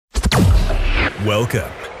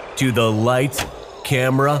Welcome to the Lights,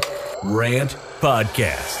 Camera, Rant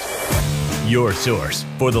Podcast. Your source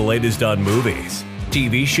for the latest on movies,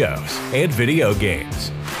 TV shows, and video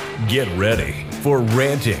games. Get ready for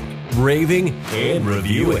ranting, raving, and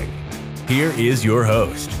reviewing. Here is your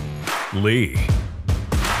host, Lee.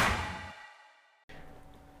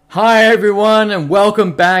 Hi everyone, and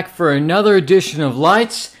welcome back for another edition of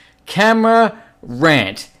Lights, Camera,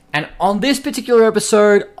 Rant. And on this particular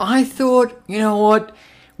episode, I thought, you know what,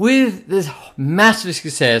 with this massive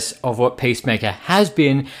success of what Peacemaker has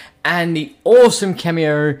been, and the awesome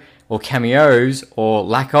cameo, or cameos, or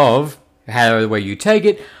lack of, however way you take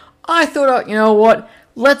it, I thought, you know what,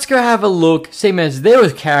 let's go have a look, same as there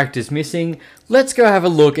was characters missing, let's go have a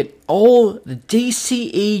look at all the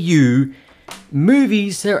DCEU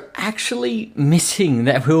movies that are actually missing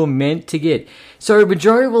that we were meant to get. So a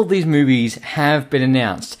majority of all these movies have been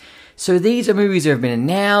announced. So these are movies that have been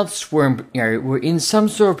announced, we're in some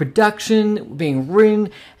sort of production, being written,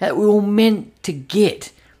 that we were meant to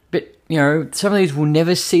get. But, some of these will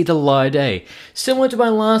never see the light of day. Similar to my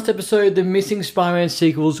last episode, the Missing Spider-Man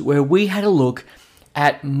sequels, where we had a look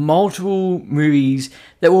at multiple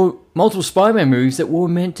Spider-Man movies that were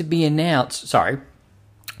meant to be announced,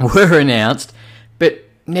 were announced, but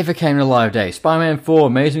never came to the light of day. Spider-Man 4,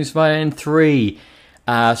 Amazing Spider-Man 3,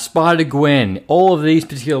 Spider-Gwen, all of these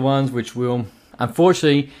particular ones which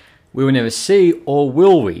unfortunately, we will never see, or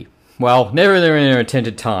will we? Well, never in their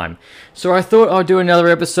intended time. So I thought I'd do another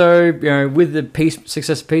episode, with the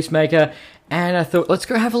success of Peacemaker, and I thought, let's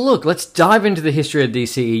go have a look. Let's dive into the history of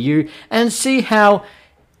DCEU and see how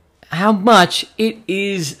much it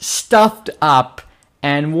is stuffed up,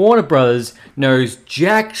 and Warner Brothers knows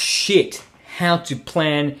jack shit how to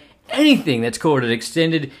plan anything that's called an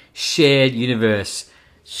extended shared universe.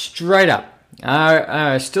 Straight up.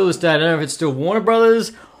 Still this day, I don't know if it's still Warner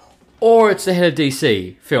Brothers or it's the head of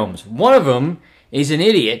DC Films. One of them is an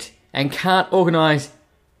idiot and can't organize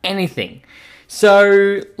anything.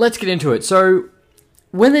 So let's get into it. So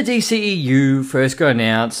when the DCEU first got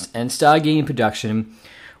announced and started getting in production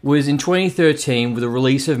was in 2013 with the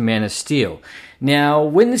release of Man of Steel. Now,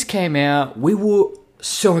 when this came out, we were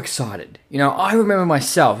so excited. I remember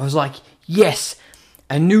myself, I was like, yes,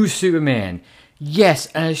 a new Superman. Yes,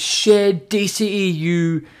 and a shared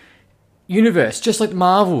DCEU universe, just like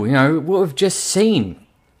Marvel, what we've just seen.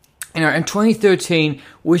 And 2013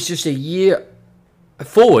 was just a year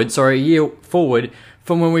forward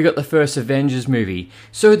from when we got the first Avengers movie.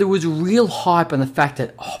 So there was real hype on the fact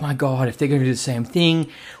that, oh my god, if they're going to do the same thing,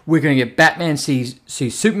 we're going to get Batman sees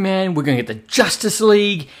Superman, we're going to get the Justice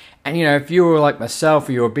League. And if you were like myself,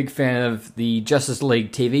 or you're a big fan of the Justice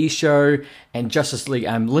League TV show and Justice League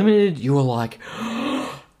Unlimited, you were like,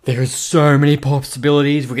 there are so many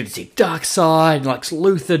possibilities. We're going to see Darkseid, Lex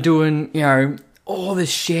Luthor doing, all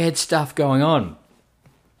this shared stuff going on.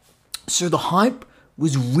 So the hype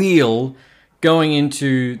was real going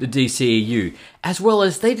into the DCEU, as well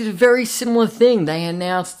as they did a very similar thing. They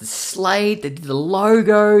announced the slate, they did the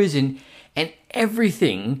logos and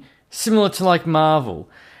everything similar to like Marvel.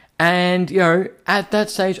 And, at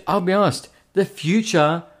that stage, I'll be honest, the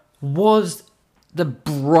future was the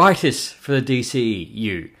brightest for the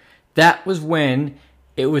DCEU. That was when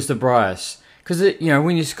it was the brightest. Because,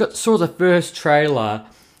 when you saw the first trailer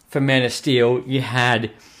for Man of Steel, you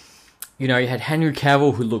had Henry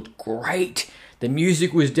Cavill, who looked great. The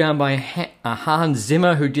music was done by Hans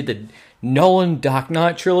Zimmer, who did the Nolan Dark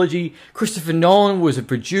Knight trilogy. Christopher Nolan was a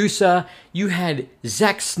producer. You had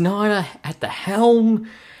Zack Snyder at the helm.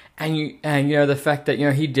 And the fact that,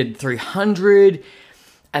 he did 300,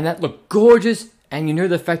 and that looked gorgeous. And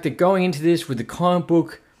the fact that going into this with the comic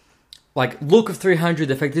book, look of 300,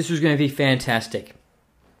 the fact this was going to be fantastic.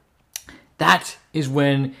 That is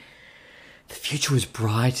when the future was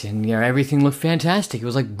bright and, everything looked fantastic. It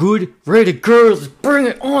was like, good, ready to go, let's bring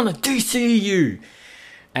it on, the DCU.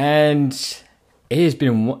 And it has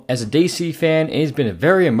been, as a DC fan, it has been a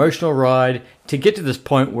very emotional ride to get to this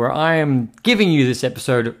point where I am giving you this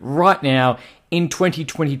episode right now in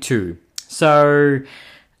 2022. So,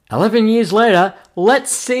 11 years later,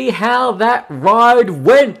 let's see how that ride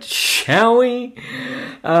went, shall we?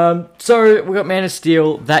 So, we got Man of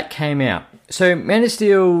Steel, that came out. So, Man of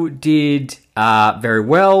Steel did very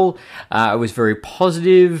well. It was very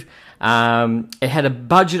positive. It had a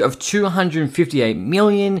budget of $258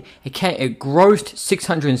 million. It grossed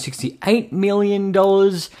 $668 million.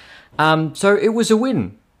 So it was a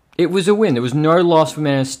win. It was a win. There was no loss for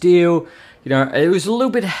Man of Steel. It was a little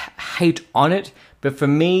bit hate on it, but for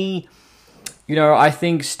me, I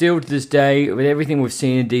think still to this day, with everything we've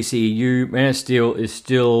seen in DCEU, Man of Steel is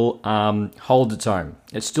still holds its own.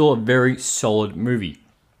 It's still a very solid movie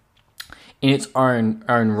in its own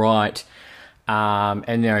right.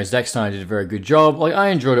 And Zack Snyder did a very good job. Like, I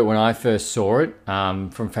enjoyed it when I first saw it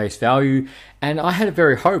from face value, and I had a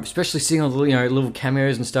very hope, especially seeing all the little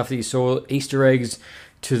cameos and stuff that you saw, Easter eggs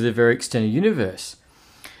to the very extended universe.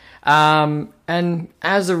 And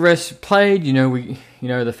as the rest played,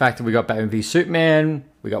 the fact that we got Batman v Superman,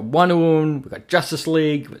 we got Wonder Woman, we got Justice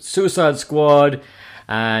League, we got Suicide Squad,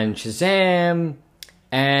 and Shazam,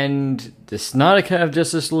 and the Snyder Cut of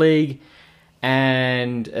Justice League,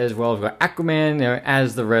 and as well we've got Aquaman,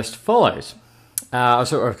 as the rest follows.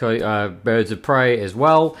 Also, Birds of Prey as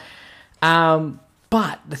well.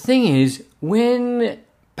 But the thing is, when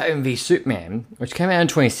Batman v Superman, which came out in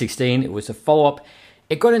 2016, it was a follow-up,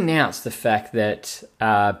 it got announced the fact that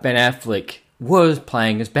Ben Affleck was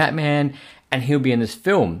playing as Batman and he'll be in this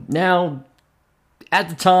film. Now, at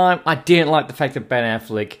the time, I didn't like the fact that Ben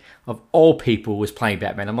Affleck, of all people, was playing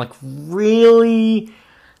Batman. I'm like, really?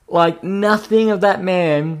 Like, nothing of that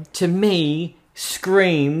man, to me,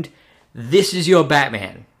 screamed, this is your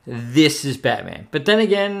Batman. This is Batman. But then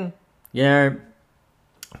again,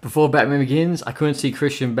 before Batman Begins, I couldn't see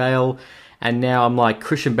Christian Bale, and now I'm like,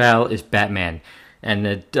 Christian Bale is Batman. And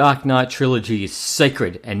the Dark Knight trilogy is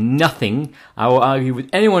sacred, and nothing, I will argue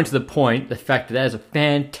with anyone to the point, the fact that is a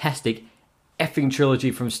fantastic effing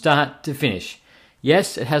trilogy from start to finish.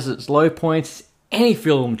 Yes, it has its low points, any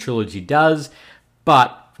film trilogy does,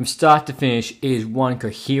 but from start to finish, it is one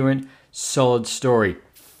coherent, solid story.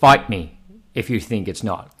 Fight me if you think it's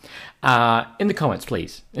not. In the comments,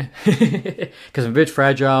 please. Because I'm a bit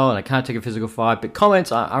fragile and I can't take a physical fight, but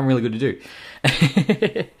comments, I'm really good to do.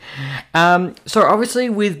 So obviously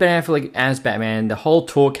with Ben Affleck as Batman, the whole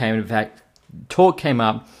talk came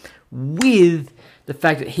up with the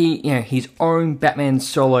fact that his own Batman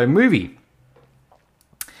solo movie.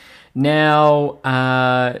 Now,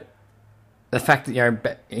 the fact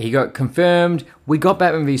that he got confirmed, we got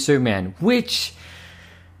Batman v Superman, which,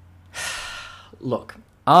 look,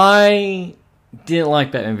 I didn't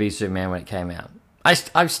like Batman v Superman when it came out.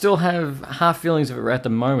 I still have half feelings of it at the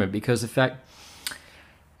moment because the fact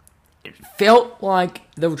it felt like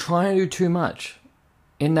they were trying to do too much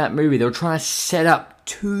in that movie. They were trying to set up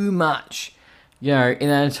too much, in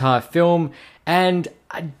that entire film, and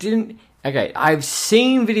I didn't. Okay, I've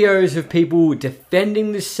seen videos of people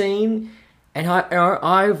defending this scene, and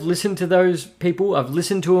I've listened to those people. I've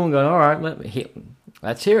listened to them and gone, all right,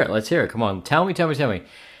 let's hear it. Let's hear it. Come on, tell me.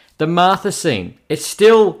 The Martha scene. It's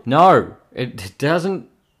still, no. It doesn't,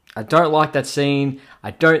 I don't like that scene.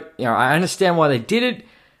 I don't, I understand why they did it,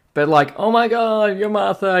 but like, oh my god, you're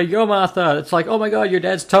Martha. It's like, oh my god, your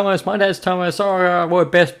dad's Thomas, my dad's Thomas. Oh, we're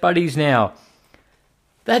best buddies now.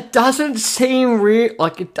 That doesn't seem real,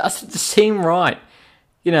 it doesn't seem right,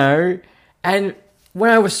 and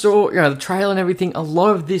when I saw the trailer and everything, a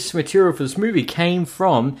lot of this material for this movie came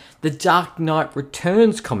from the Dark Knight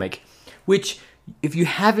Returns comic, which, if you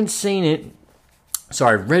haven't seen it,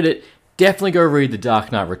 read it, definitely go read the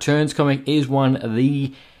Dark Knight Returns comic. It is one of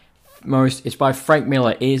the most, it's by Frank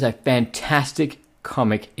Miller. It is a fantastic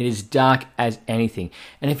comic. It is dark as anything.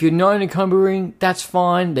 And if you're not into comic reading, that's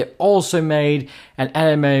fine. They also made an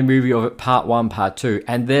animated movie of it, part 1, part 2,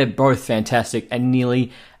 and they're both fantastic and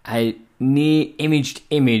nearly a near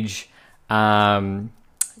image comparison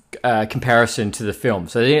to the film.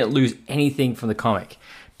 So they didn't lose anything from the comic,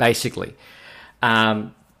 basically.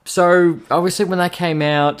 So obviously when that came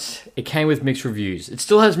out, it came with mixed reviews. It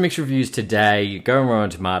still has mixed reviews today, going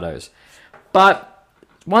on Tomatoes. But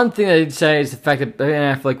one thing they did say is the fact that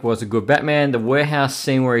Ben Affleck was a good Batman. The warehouse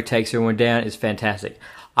scene where he takes everyone down is fantastic.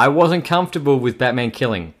 I wasn't comfortable with Batman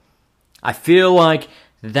killing. I feel like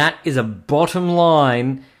that is a bottom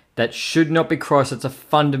line that should not be crossed. It's a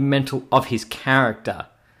fundamental of his character.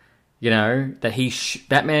 That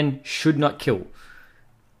Batman should not kill.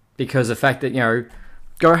 Because the fact that,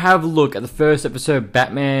 go have a look at the first episode,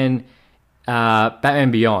 Batman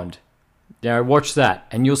Beyond. Watch that,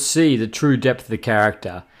 and you'll see the true depth of the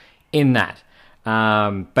character in that.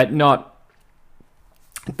 But not...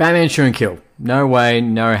 Batman shouldn't kill. No way,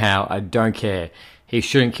 no how. I don't care. He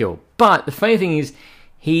shouldn't kill. But the funny thing is,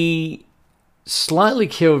 he slightly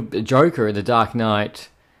killed the Joker in The Dark Knight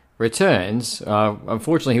Returns.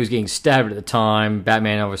 Unfortunately, he was getting stabbed at the time.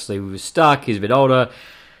 Batman obviously was stuck. He's a bit older.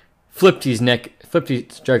 Flipped his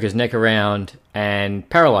Joker's neck around and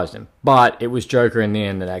paralyzed him. But it was Joker in the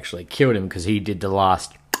end that actually killed him because he did the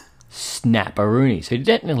last snap-a-rooney. So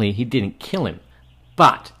technically, he didn't kill him.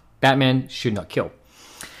 But Batman should not kill.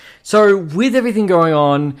 So with everything going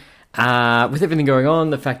on, with everything going on,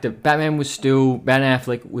 the fact that Ben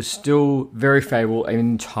Affleck was still very favorable in the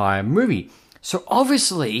entire movie. So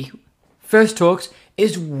obviously, first talks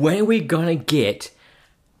is when we're gonna get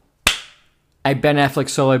a Ben Affleck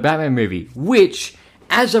solo Batman movie, which,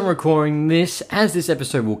 as I'm recording this, as this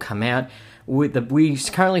episode will come out, we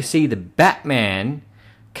currently see the Batman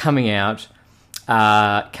coming out,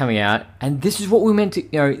 and this is what we meant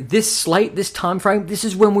to, this slate, this time frame, this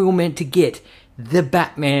is when we were meant to get the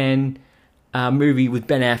Batman movie with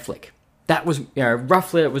Ben Affleck. That was,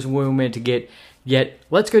 roughly that was when we were meant to get. Yet,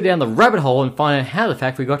 let's go down the rabbit hole and find out how the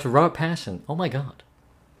fact we got to Robert Pattinson. Oh my god.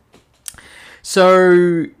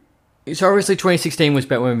 So obviously 2016 was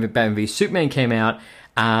Batman v Superman came out,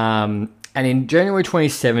 and in January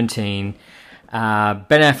 2017, Ben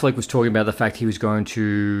Affleck was talking about the fact he was going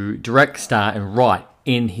to direct, star, and write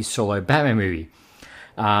in his solo Batman movie.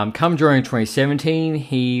 Come during 2017, in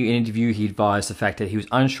an interview, he advised the fact that he was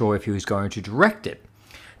unsure if he was going to direct it,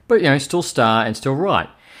 but still star and still write.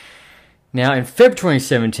 Now, in Feb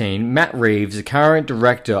 2017, Matt Reeves, the current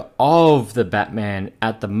director of the Batman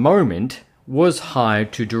at the moment, was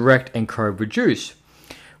hired to direct and co-produce,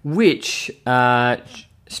 which,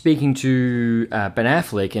 speaking to Ben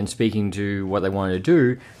Affleck and speaking to what they wanted to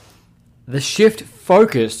do, the shift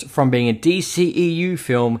focused from being a DCEU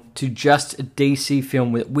film to just a DC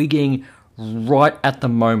film that we're getting right at the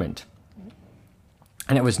moment.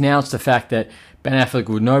 And it was announced the fact that Ben Affleck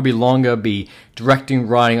would no longer be directing,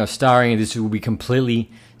 writing, or starring, and this will be completely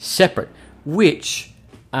separate, which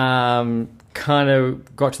kind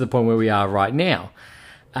of got to the point where we are right now.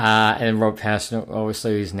 And Robert Pattinson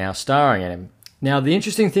obviously is now starring in him. Now, the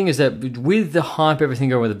interesting thing is that with the hype, everything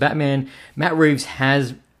going with the Batman, Matt Reeves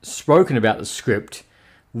has spoken about the script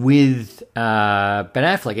with Ben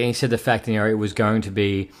Affleck, and he said the fact that it was going to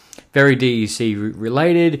be very DEC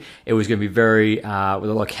related. It was going to be very with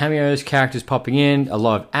a lot of cameos, characters popping in, a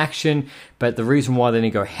lot of action. But the reason why they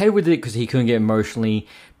didn't go ahead with it because he couldn't get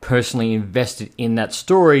personally invested in that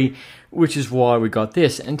story, which is why we got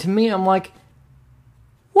this. And to me, I'm like,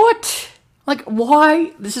 what? Like,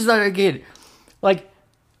 why? This is like again, like,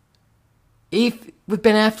 if with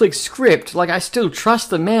Ben Affleck's script, like, I still trust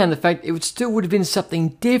the man. The fact it would have been something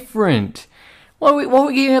different. What are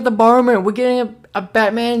we getting at the moment? We're getting a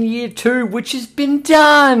Batman Year 2, which has been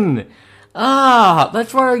done.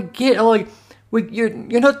 That's what I get. Like, you're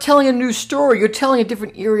not telling a new story. You're telling a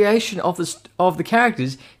different iteration of the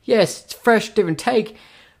characters. Yes, it's fresh, different take.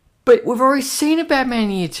 But we've already seen a Batman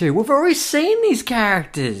Year 2. We've already seen these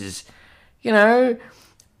characters. And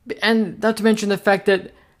not to mention the fact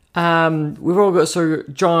that we've all got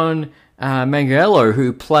John Manganiello,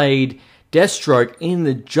 who played Deathstroke in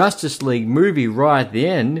the Justice League movie right at the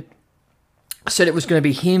end, said it was going to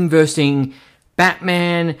be him versus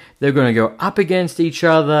Batman. They're going to go up against each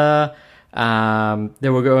other.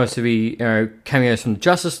 There were going to be cameos from the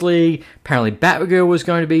Justice League. Apparently Batgirl was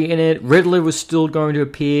going to be in it. Riddler was still going to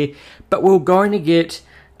appear. But we're going to get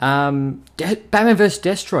Batman vs.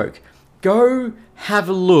 Deathstroke. Go have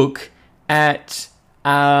a look at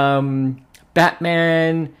Batman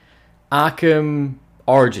Arkham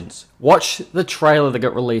Origins. Watch the trailer that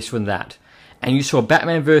got released from that. And you saw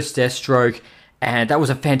Batman vs. Deathstroke, and that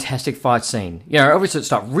was a fantastic fight scene. Obviously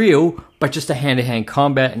it's not real, but just a hand-to-hand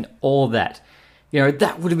combat and all that.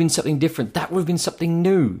 That would have been something different. That would have been something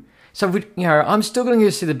new. So, I'm still going to go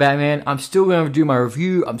see the Batman. I'm still going to do my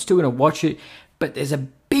review. I'm still going to watch it. But there's a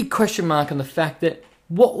big question mark on the fact that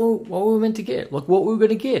what were we meant to get? Like, what were we going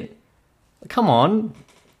to get? Come on.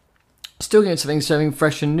 Still getting something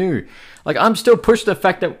fresh and new. Like, I'm still pushing the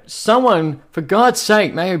fact that someone, for God's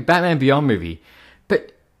sake, made a Batman Beyond movie.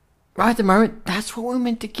 But right at the moment, that's what we're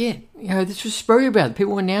meant to get. This was spoken about.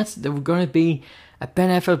 People announced that there were going to be a Ben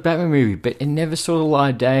Affleck Batman movie, but it never saw the light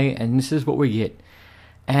of day, and this is what we get.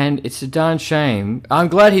 And it's a darn shame. I'm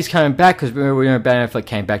glad he's coming back, because we know Ben Affleck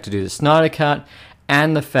came back to do the Snyder Cut,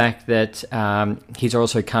 and the fact that he's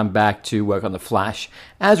also come back to work on The Flash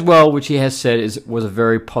as well, which he has said was a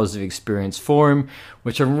very positive experience for him,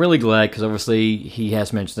 which I'm really glad, because obviously he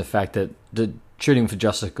has mentioned the fact that the shooting for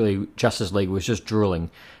Justice League was just drooling.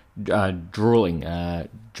 Very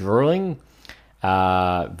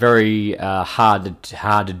hard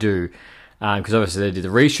to do, because obviously they did the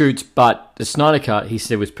reshoots, but the Snyder Cut he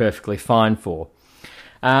said was perfectly fine for.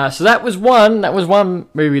 So that was one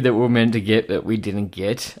movie that we were meant to get that we didn't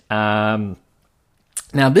get. Now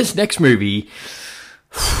this next movie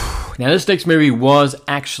was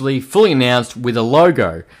actually fully announced with a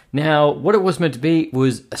logo. Now, what it was meant to be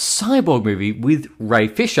was a cyborg movie with Ray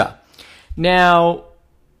Fisher. Now,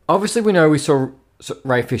 obviously we saw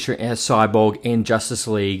Ray Fisher as Cyborg in Justice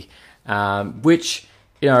League, which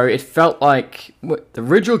it felt like the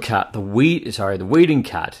original cut, the Whedon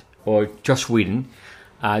cut, or Joss Whedon,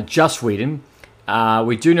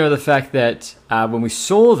 we do know the fact that when we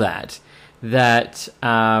saw that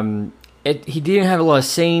he didn't have a lot of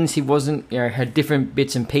scenes. He wasn't, had different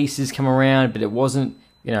bits and pieces come around, but it wasn't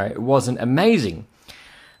amazing.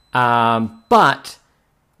 But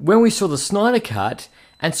when we saw the Snyder Cut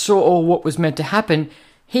and saw all what was meant to happen,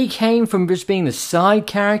 he came from just being the side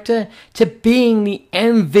character to being the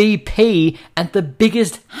MVP and the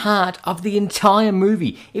biggest heart of the entire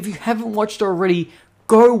movie. If you haven't watched it already,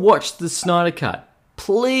 go watch the Snyder Cut.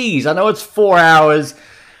 Please. I know it's 4 hours.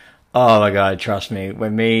 Oh my God, trust me.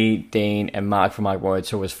 When me, Dean, and Mark from Mike Ward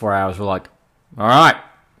saw it was 4 hours, we're like, all right,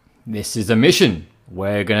 this is a mission.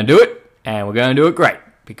 We're going to do it, and we're going to do it great.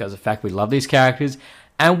 Because of the fact we love these characters,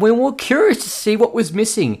 and we were curious to see what was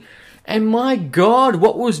missing. And my God,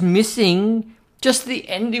 what was missing? Just the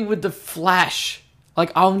ending with the Flash.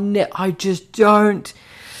 Like, I just don't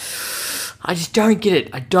get it.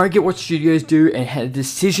 I don't get what studios do and how the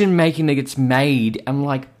decision making that gets made. I'm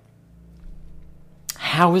like,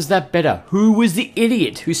 how is that better? Who was the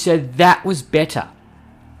idiot who said that was better?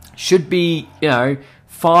 Should be,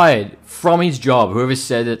 fired from his job. Whoever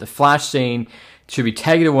said that the Flash scene should be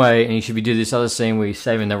taken away and he should be doing this other scene where he's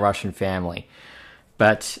saving the Russian family.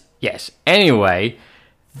 But yes, anyway,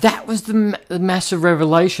 that was the massive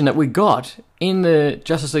revelation that we got in the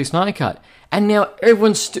Justice League Snyder Cut. And now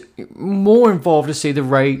everyone's more involved to see the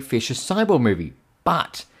Ray Fisher Cyborg movie.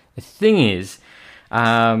 But the thing is,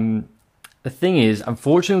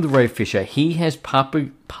 unfortunately with Ray Fisher, he has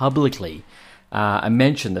publicly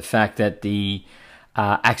mentioned the fact that the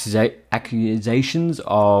accusations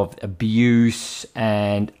of abuse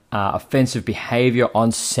and offensive behavior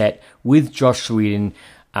on set with Joss Whedon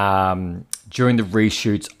during the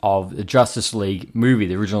reshoots of the Justice League movie,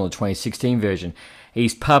 the original 2016 version.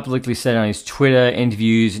 He's publicly said on his Twitter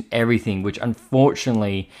interviews and everything, which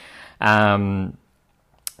unfortunately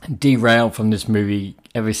derailed from this movie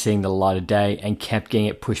ever seeing the light of day and kept getting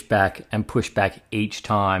it pushed back each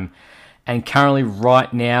time. And currently,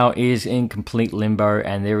 right now, is in complete limbo,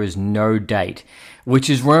 and there is no date.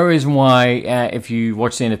 Which is one reason why, if you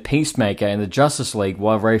watch the end of Peacemaker and the Justice League,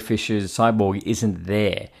 why Ray Fisher's Cyborg isn't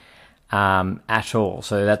there at all.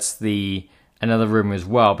 So that's another rumor as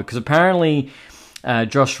well. Because apparently,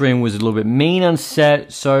 Joss Whedon was a little bit mean on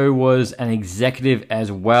set, so was an executive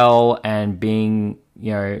as well, and being,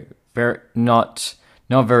 not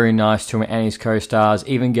very nice to him and his co-stars.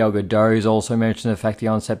 Even Gal Gadot has also mentioned the fact the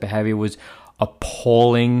on-set behavior was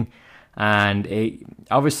appalling. And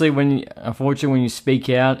obviously, unfortunately, when you speak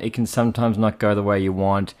out, it can sometimes not go the way you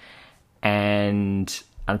want. And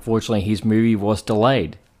unfortunately, his movie was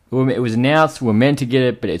delayed. It was announced, we're meant to get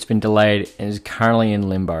it, but it's been delayed and is currently in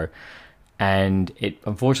limbo. And it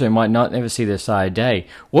unfortunately might not ever see the side of day.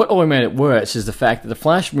 What only made it worse is the fact that the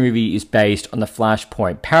Flash movie is based on the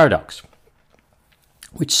Flashpoint paradox,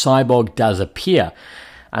 which Cyborg does appear.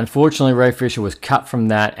 Unfortunately, Ray Fisher was cut from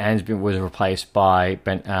that and was replaced by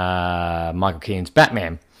Michael Keaton's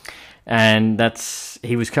Batman. And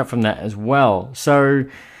he was cut from that as well. So,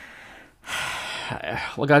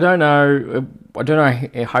 look, I don't know.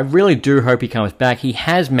 I really do hope he comes back. He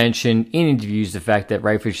has mentioned in interviews the fact that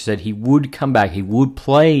Ray Fisher said he would come back. He would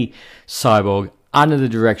play Cyborg under the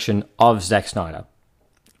direction of Zack Snyder.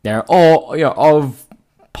 Now, of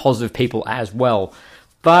positive people as well.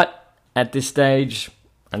 But at this stage,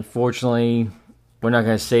 unfortunately, we're not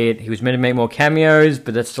going to see it. He was meant to make more cameos,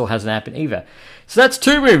 but that still hasn't happened either. So that's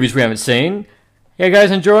 2 movies we haven't seen. Yeah,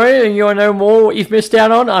 guys, enjoy it, and you want to know more what you've missed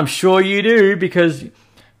out on? I'm sure you do, because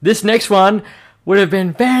this next one would have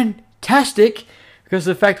been fantastic, because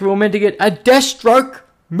of the fact we were meant to get a Deathstroke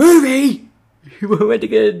movie. We were meant to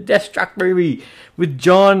get a Deathstroke movie with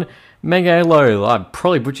John Manganiello. I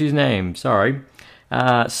probably butchered his name, sorry.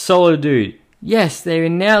 Solo dude. Yes, they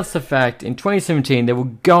announced the fact in 2017 they were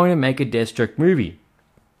going to make a Deathstroke movie.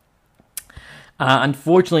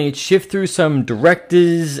 Unfortunately, it shifted through some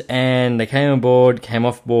directors, and they came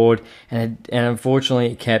off board, and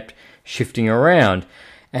unfortunately, it kept shifting around,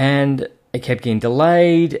 and it kept getting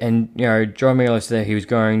delayed. And John Manganiello said he was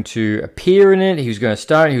going to appear in it. He was going to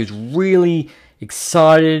star. He was really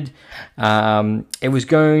excited. It was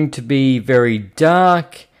going to be very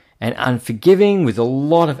dark and unforgiving, with a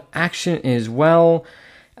lot of action as well.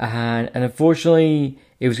 And unfortunately,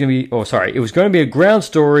 it was going to be a ground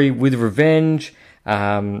story with revenge,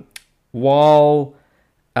 while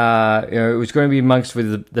it was going to be amongst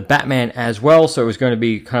with the Batman as well. So it was going to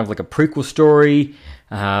be kind of like a prequel story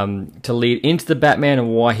to lead into the Batman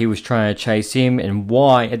and why he was trying to chase him, and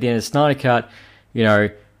why at the end of the Snyder Cut,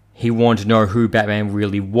 he wanted to know who Batman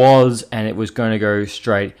really was, and it was going to go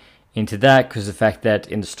straight into that because the fact that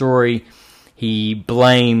in the story he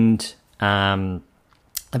blamed the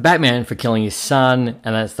Batman for killing his son,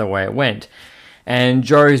 and that's the way it went. And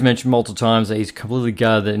Joe's mentioned multiple times that he's completely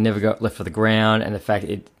gutted that it never got left for the ground, and the fact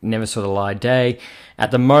it never saw the light of day.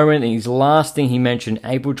 At the moment, his last thing he mentioned,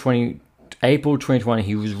 April 2020,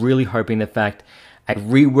 he was really hoping the fact a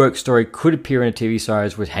reworked story could appear in a TV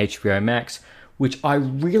series with HBO Max, which I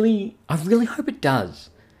really hope it does.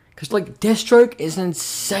 Because, like, Deathstroke is an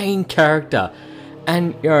insane character.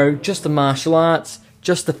 And, you know, just the martial arts,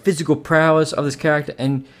 just the physical prowess of this character,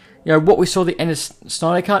 and, you know, what we saw at the end of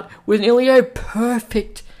Snyder Cut was nearly a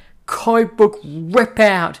perfect comic book rip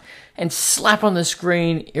out and slap on the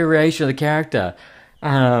screen iteration of the character.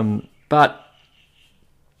 But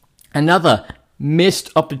another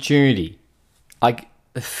missed opportunity. Like,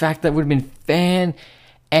 the fact that would have been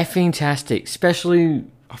fan-effing-tastic, especially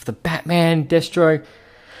off the Batman, Deathstroke.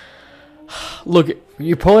 Look,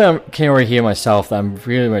 you probably can already hear myself that I'm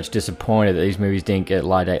really much disappointed that these movies didn't get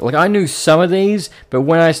light date. Like, I knew some of these, but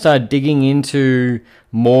when I started digging into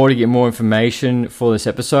more to get more information for this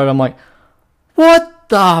episode, I'm like, what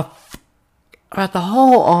the about the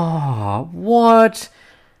whole, what?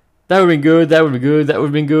 That would have been good, that would have been good, that would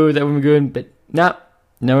have been good, that would have been good, but nah,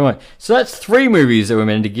 no way. So that's 3 movies that we're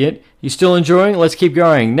meant to get. You still enjoying? Let's keep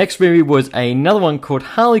going. Next movie was another one called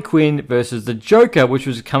Harley Quinn versus the Joker, which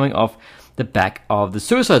was coming off the back of the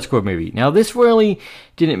Suicide Squad movie. Now, this really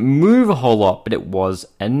didn't move a whole lot, but it was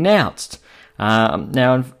announced.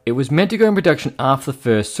 Now, it was meant to go in production after the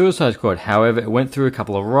first Suicide Squad. However, it went through a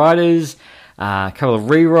couple of writers, a couple of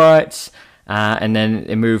rewrites, and then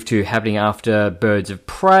it moved to happening after Birds of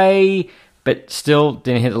Prey, but still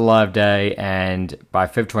didn't hit the live day. And by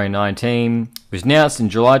February 2019, it was announced in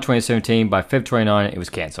July 2017. By February 29, it was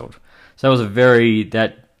cancelled. So that was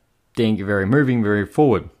that didn't get very moving, very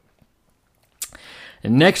forward. The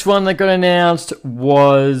next one that got announced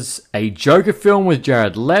was a Joker film with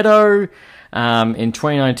Jared Leto. In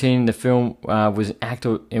 2019, the film was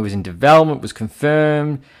in development, was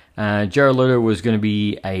confirmed. Jared Leto was going to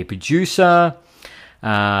be a producer.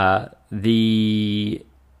 The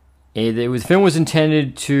film was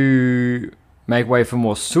intended to make way for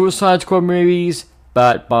more Suicide Squad movies,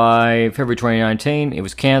 but by February 2019, it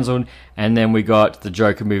was cancelled, and then we got the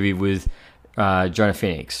Joker movie with Joaquin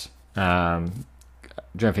Phoenix. So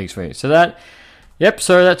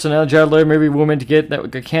that's another Jared Leto movie we're meant to get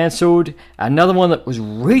that got cancelled. Another one that was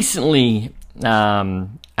recently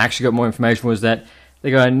actually got more information was that they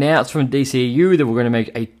got announced from DCEU that we're going to make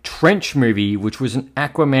a Trench movie, which was an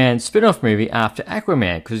Aquaman spin-off movie after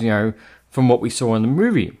Aquaman, because, you know, from what we saw in the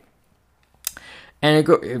movie. And it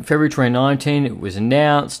got in February 2019, it was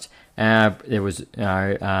announced. There was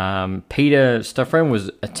Peter Safran was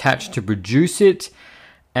attached to produce it,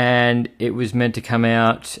 and it was meant to come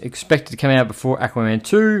out, expected to come out before Aquaman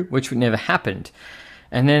 2, which never happened.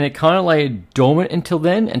 And then it kind of lay dormant until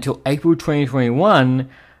April 2021,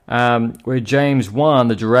 where James Wan,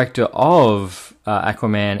 the director of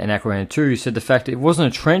Aquaman and Aquaman 2, said the fact that it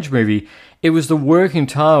wasn't a Trench movie, it was the working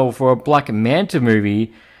title for a Black Manta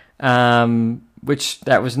movie, which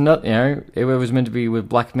that was not, you know, it was meant to be with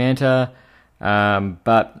Black Manta,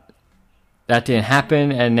 but that didn't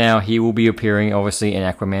happen, and now he will be appearing, obviously, in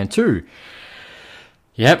Aquaman 2.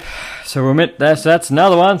 Yep, so that's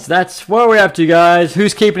another one. So that's what we're up to, guys.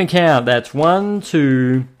 Who's keeping count? That's 1,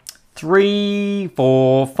 2, 3,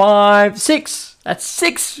 4, 5, 6. That's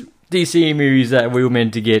 6 DC movies that we were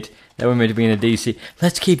meant to get, that were meant to be in the DC.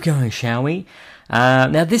 Let's keep going, shall we?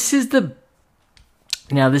 Now this is the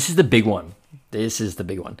big one. This is the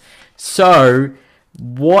big one. So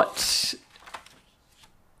what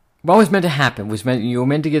was meant to happen was you were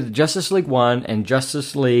meant to get Justice League 1 and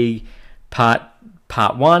Justice League Part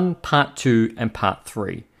 1, Part 2, and Part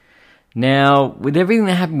 3. Now, with everything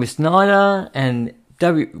that happened with Snyder, and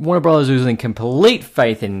Warner Brothers losing complete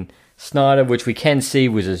faith in Snyder, which we can see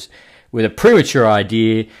was with a premature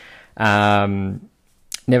idea,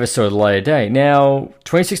 never saw the light of day. Now,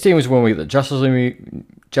 2016 was when we got the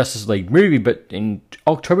Justice League movie, but in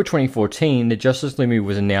October 2014, the Justice League movie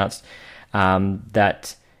was announced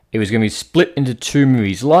that it was going to be split into 2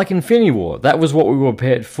 movies, like Infinity War. That was what we were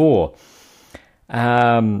prepared for.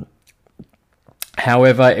 However,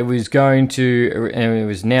 it was announced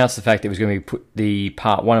the fact that it was going to be the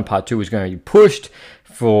Part 1 and Part 2 was going to be pushed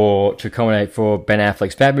to accommodate for Ben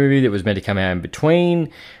Affleck's Bat movie that was meant to come out in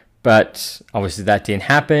between, but obviously that didn't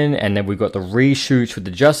happen, and then we got the reshoots with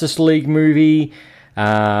the Justice League movie.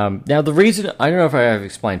 Now the reason, I don't know if I have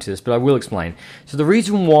explained to this, but I will explain. So the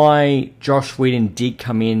reason why Joss Whedon did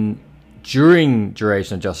come in during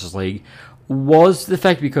duration of Justice League was the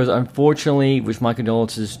fact, because unfortunately, which my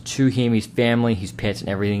condolences to him, his family, his pets and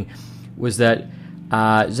everything, was that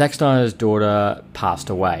Zack Snyder's daughter passed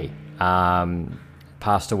away.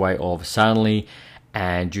 Passed away all of a sudden,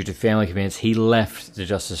 and due to family commitments, he left the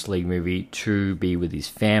Justice League movie to be with his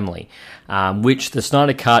family. Which the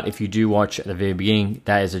Snyder Cut, if you do watch at the very beginning,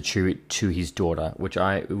 that is a tribute to his daughter, which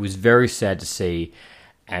it was very sad to see.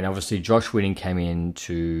 And obviously, Josh Whedon came in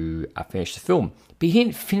to finish the film, but he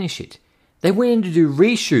didn't finish it. They went in to do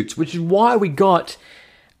reshoots, which is why we got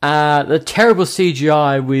the terrible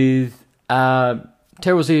CGI with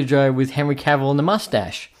Henry Cavill and the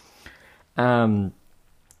mustache. And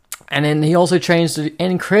then he also changed the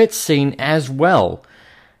end credits scene as well,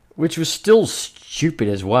 which was still stupid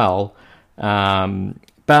as well.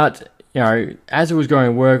 But as it was going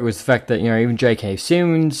to work, it was the fact that even J.K.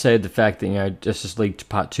 Simmons said the fact that Justice League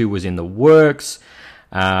Part 2 was in the works.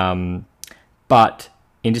 But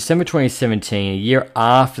in December 2017, a year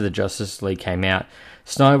after the Justice League came out,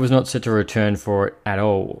 Snyder was not set to return for it at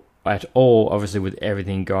all, obviously with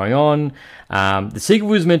everything going on. The sequel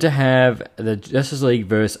was meant to have the Justice League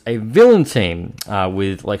versus a villain team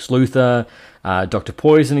with Lex Luthor, Dr.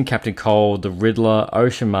 Poison, Captain Cold, the Riddler,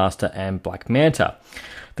 Ocean Master, and Black Manta.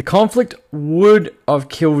 The conflict would have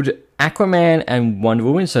killed Aquaman and Wonder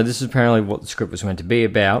Woman, so this is apparently what the script was meant to be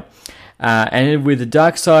about. And with the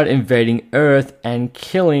Darkseid invading Earth and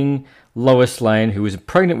killing Lois Lane, who was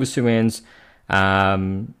pregnant with Superman's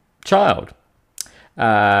child.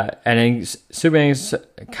 And then Superman's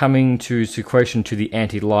coming to equation to the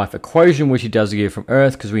anti-life equation, which he does get from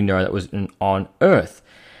Earth, because we know that was on Earth.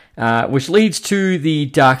 Which leads to the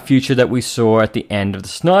dark future that we saw at the end of the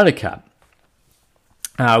Snyder Cut.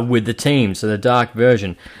 With the team, so the dark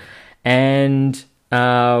version. And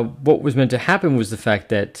what was meant to happen was the fact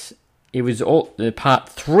that it was part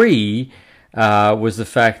 3 was the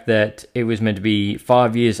fact that it was meant to be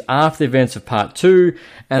 5 years after the events of part 2,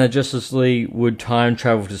 and the Justice League would time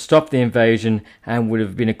travel to stop the invasion, and would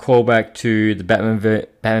have been a callback to the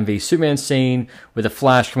Batman v Superman scene with a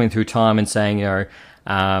Flash coming through time and saying,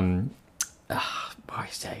 what do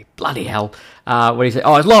you say? Bloody hell. What do you say?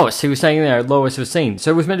 Oh, it's Lois. He was saying there, Lois was seen.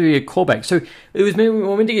 So it was meant to be a callback. So it was meant, we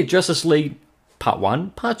were meant to get Justice League Part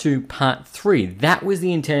 1, Part 2, Part 3. That was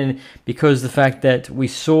the intent, because the fact that we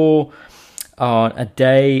saw on a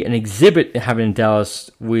day, an exhibit happening in Dallas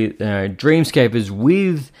with Dreamscapers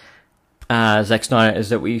with Zack Snyder, is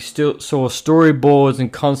that we still saw storyboards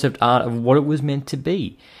and concept art of what it was meant to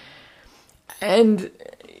be. And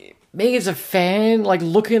me as a fan, like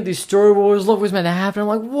looking at these storyboards, look what was meant to happen, I'm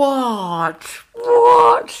like, what?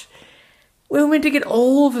 We were meant to get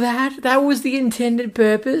all of that? That was the intended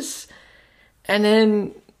purpose? And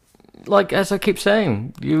then, like, as I keep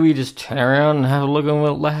saying, we just turn around and have a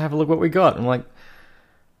look what we got. I'm like,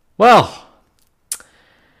 well,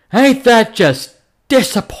 ain't that just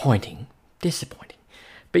disappointing?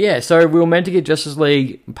 But yeah, so we were meant to get Justice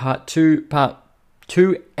League Part 2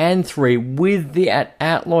 and 3 with the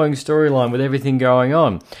outlawing storyline, with everything going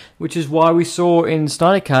on, which is why we saw in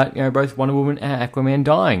Snyder Cut, both Wonder Woman and Aquaman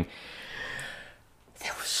dying.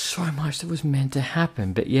 There was so much that was meant to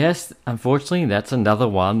happen, but yes, unfortunately, that's another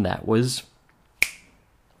one that was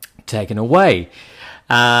taken away.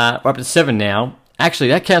 We're up to 7 now. Actually,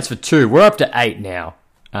 that counts for 2. We're up to 8 now.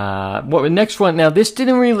 The next one, now this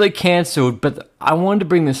didn't really get cancelled, but I wanted to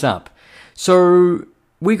bring this up. So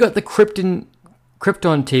we got the Krypton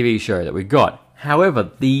TV show that we got. However,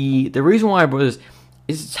 the reason why I brought this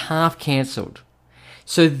is it's half cancelled.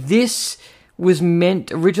 So this was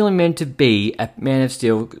originally meant to be a Man of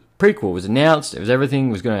Steel prequel. It was announced,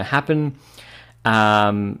 everything was going to happen,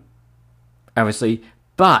 obviously,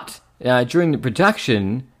 but during the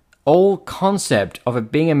production, all concept of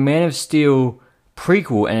it being a Man of Steel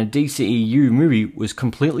prequel and a DCEU movie was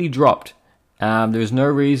completely dropped. There was no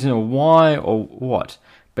reason or why or what,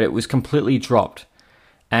 but it was completely dropped.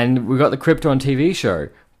 And we got the Krypton TV show,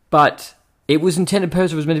 but it was intended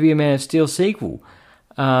purpose was meant to be a Man of Steel sequel.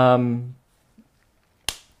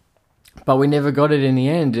 But we never got it in the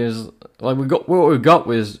end. It was like what we got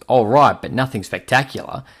was all right, but nothing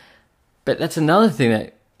spectacular. But that's another thing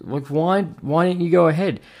that, like, why didn't you go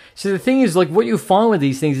ahead? So the thing is, like, what you find with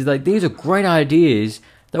these things is, like, these are great ideas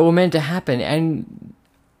that were meant to happen, and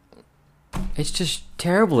it's just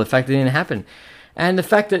terrible the fact that it didn't happen. And the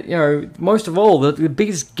fact that, most of all, the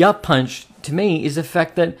biggest gut punch to me is the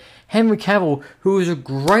fact that Henry Cavill, who is a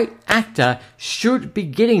great actor, should be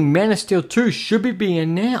getting Man of Steel 2, should be being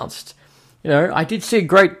announced. I did see a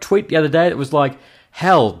great tweet the other day that was like,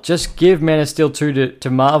 hell, just give Man of Steel 2 to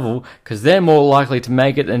Marvel, because they're more likely to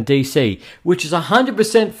make it than DC, which is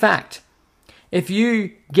 100% fact. If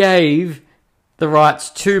you gave the rights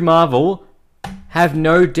to Marvel, have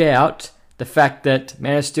no doubt the fact that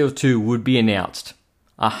Man of Steel 2 would be announced.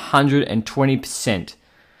 120%.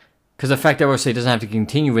 Because the fact that obviously it doesn't have to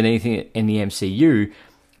continue with anything in the MCU,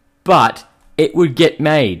 but it would get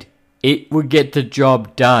made. It would get the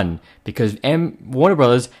job done. Because Warner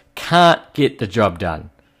Brothers can't get the job done.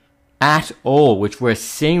 At all, which we're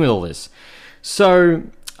seeing with all this. So,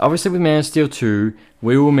 obviously with Man of Steel 2,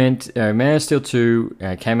 Man of Steel 2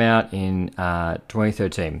 came out in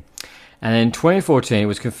 2013. And then in 2014, it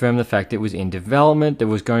was confirmed the fact that it was in development. There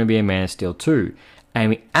was going to be a Man of Steel 2.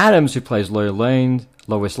 Amy Adams, who plays Lois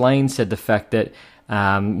Lane, said the fact that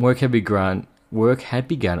work had begun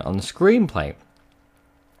on the screenplay.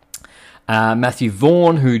 Matthew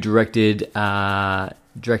Vaughn, who directed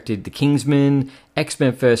The Kingsman,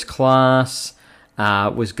 X-Men First Class,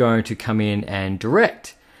 was going to come in and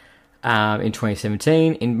direct in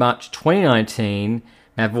 2017. In March 2019,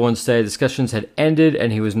 Matt Vaughn stated discussions had ended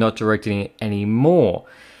and he was not directing it anymore.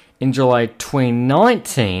 In July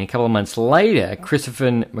 2019, a couple of months later,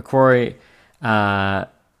 Christopher McQuarrie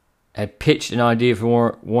had pitched an idea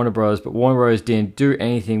for Warner Bros., but Warner Bros. Didn't do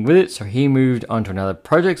anything with it, so he moved on to another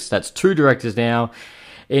project. So that's 2 directors now.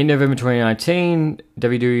 In November 2019,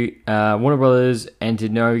 Warner Bros.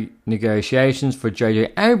 Entered no negotiations for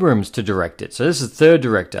J.J. Abrams to direct it. So this is 3rd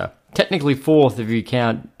director. Technically 4th if you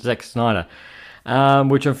count Zack Snyder.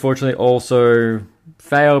 Which unfortunately also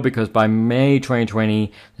failed because by May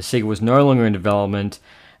 2020, the sequel was no longer in development.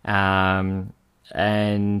 And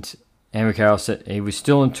Henry Cavill said he was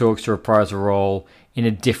still in talks to reprise a role in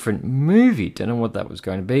a different movie. Don't know what that was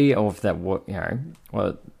going to be, or if that,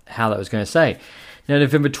 how that was going to say. Now, in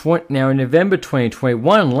November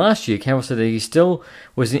 2021, last year, Cavill said that he still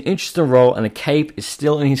was an interesting role, and the cape is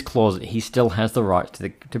still in his closet. He still has the right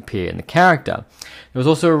to appear in the character. There was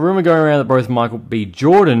also a rumor going around that both Michael B.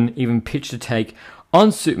 Jordan even pitched to take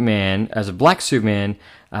on Superman as a black Superman,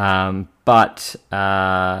 but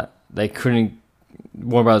they couldn't.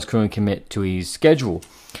 Warner Brothers couldn't commit to his schedule.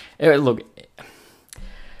 Look,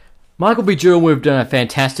 Michael B. Jordan would have done a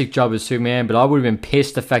fantastic job as Superman, but I would have been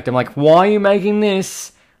pissed the fact I'm like, why are you making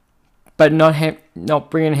this, but not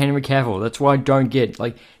bringing Henry Cavill? That's why I don't get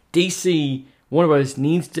DC. Warner Brothers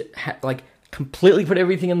needs to completely put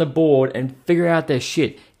everything on the board and figure out their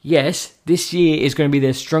shit. Yes, this year is going to be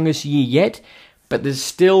their strongest year yet, but there's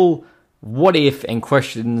still what if and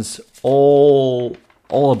questions all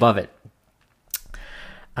above it.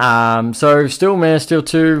 So still Man of Steel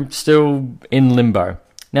 2, still in limbo.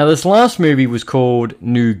 Now this last movie was called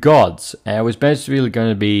New Gods. It was basically going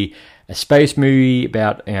to be a space movie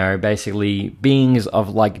about, basically beings of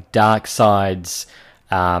Darkseid's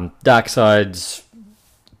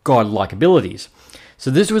godlike abilities. So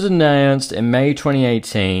this was announced in May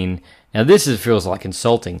 2018. Now this feels like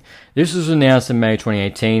insulting. This was announced in May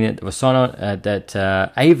 2018. It was signed on that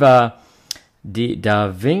Ava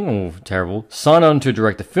DuVernay, signed on to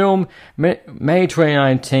direct the film. May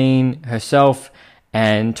 2019, herself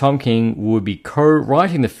and Tom King would be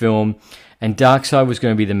co-writing the film, and Darkseid was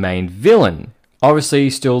going to be the main villain. Obviously,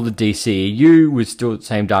 still the DCEU was still the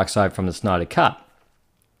same Darkseid from the Snyder Cut.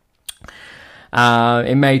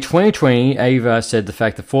 In May 2020, Ava said the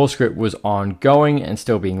fact the full script was ongoing and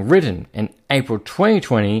still being written. In April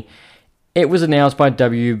 2020, it was announced by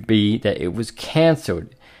WB that it was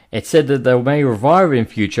cancelled. It said that they may revive it in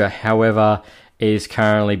future, however, it is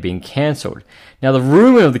currently being cancelled. Now, the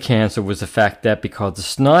rumour of the cancel was the fact that because the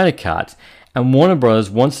Snyder Cut and Warner Bros.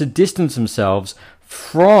 Wants to distance themselves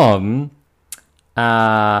from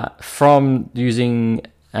using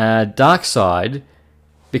Darkseid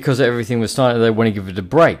because everything was Snyder, they want to give it a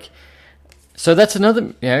break. So that's another,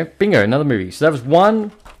 bingo, another movie. So that was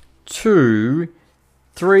 1, 2,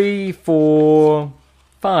 3, 4,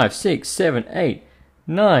 5, 6, 7, 8,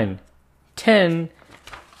 9, 10,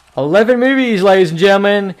 11 movies, ladies and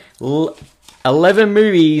gentlemen. 11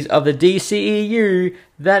 movies of the DCEU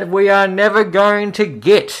that we are never going to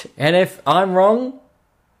get. And if I'm wrong,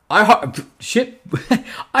 I hope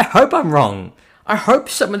I'm wrong. I hope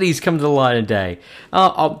some of these come to the light of day.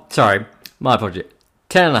 Sorry, my apology.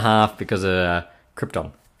 10.5 because of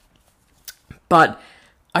Krypton. But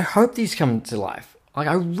I hope these come to life.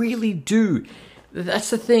 I really do.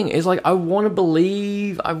 That's the thing. Is I want to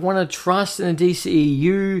believe, I want to trust in the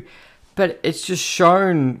DCEU, but it's just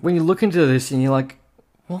shown when you look into this and you're like,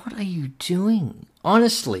 what are you doing?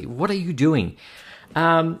 Honestly, what are you doing?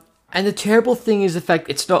 And the terrible thing is the fact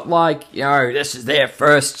it's not this is their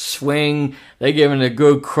first swing. They're giving it a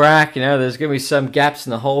good crack. There's going to be some gaps in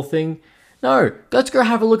the whole thing. No, let's go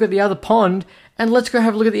have a look at the other pond and let's go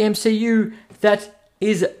have a look at the MCU that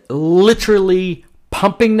is literally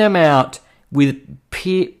pumping them out with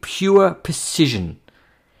pure precision.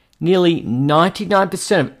 Nearly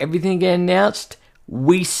 99% of everything getting announced,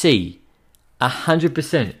 we see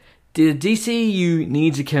 100%. The DCEU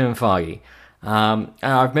needs a Kevin Feige.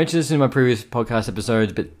 I've mentioned this in my previous podcast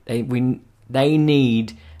episodes, but they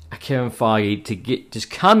need a Kevin Feige to just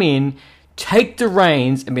come in, take the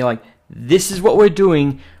reins, and be like, this is what we're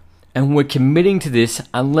doing, and we're committing to this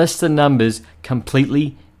unless the numbers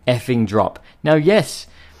completely effing drop. Now, yes,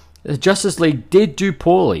 the Justice League did do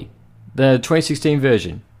poorly. The 2016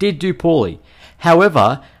 version did do poorly.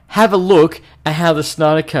 However, have a look at how the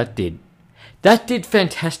Snyder Cut did. That did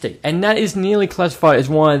fantastic, and that is nearly classified as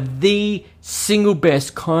one of the single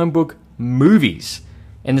best comic book movies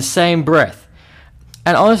in the same breath.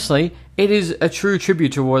 And honestly, it is a true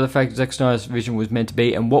tribute to what the fact Zack Snyder's vision was meant to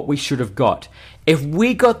be and what we should have got. If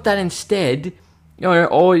we got that instead,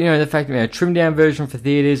 or the fact that we had a trimmed down version for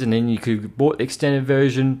theaters and then you could have bought the extended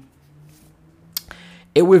version,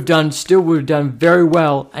 it would have done very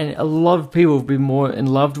well, and a lot of people have been more in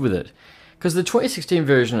love with it. Because the 2016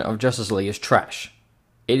 version of Justice League is trash.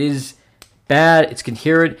 It is bad, it's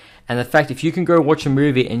coherent, and the fact if you can go watch a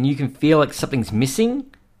movie and you can feel like something's missing,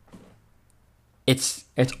 it's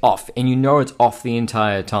off, and you know it's off the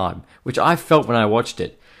entire time, which I felt when I watched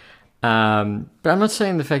it. But I'm not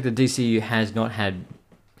saying the fact that DCU has not had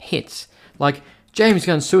hits. Like, James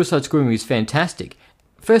Gunn's Suicide Squad movie is fantastic.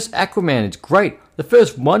 First Aquaman is great. The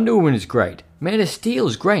first Wonder Woman is great. Man of Steel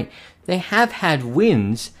is great. They have had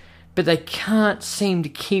wins, but they can't seem to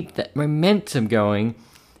keep that momentum going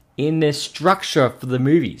in their structure for the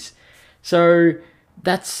movies. So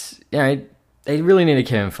that's, they really need a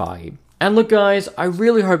Kevin Feige. And look, guys, I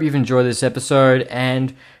really hope you've enjoyed this episode.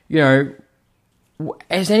 And,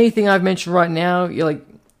 as anything I've mentioned right now,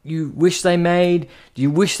 you wish they made? Do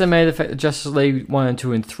you wish they made the fact that Justice League 1 and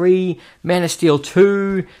 2 and 3, Man of Steel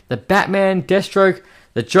 2, the Batman, Deathstroke,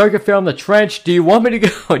 the Joker film, The Trench? Do you want me to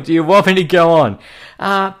go? Do you want me to go on?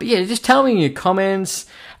 But yeah, just tell me in your comments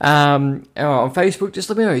or on Facebook. Just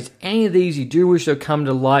let me know. Is any of these you do wish to come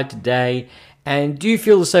to light today? And do you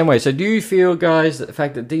feel the same way? So do you feel, guys, that the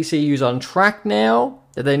fact that DCU is on track now,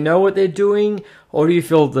 that they know what they're doing, or do you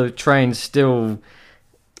feel the train's still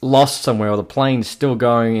lost somewhere, or the plane's still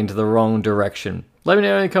going into the wrong direction? Let me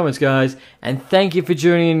know in the comments, guys. And thank you for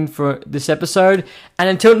tuning in for this episode. And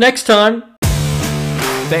until next time.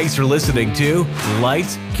 Thanks for listening to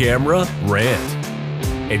Lights, Camera,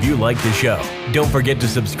 Rant. If you like the show, don't forget to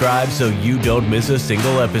subscribe so you don't miss a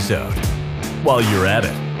single episode. While you're at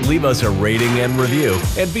it, leave us a rating and review,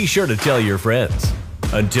 and be sure to tell your friends.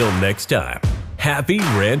 Until next time, happy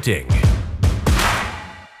ranting.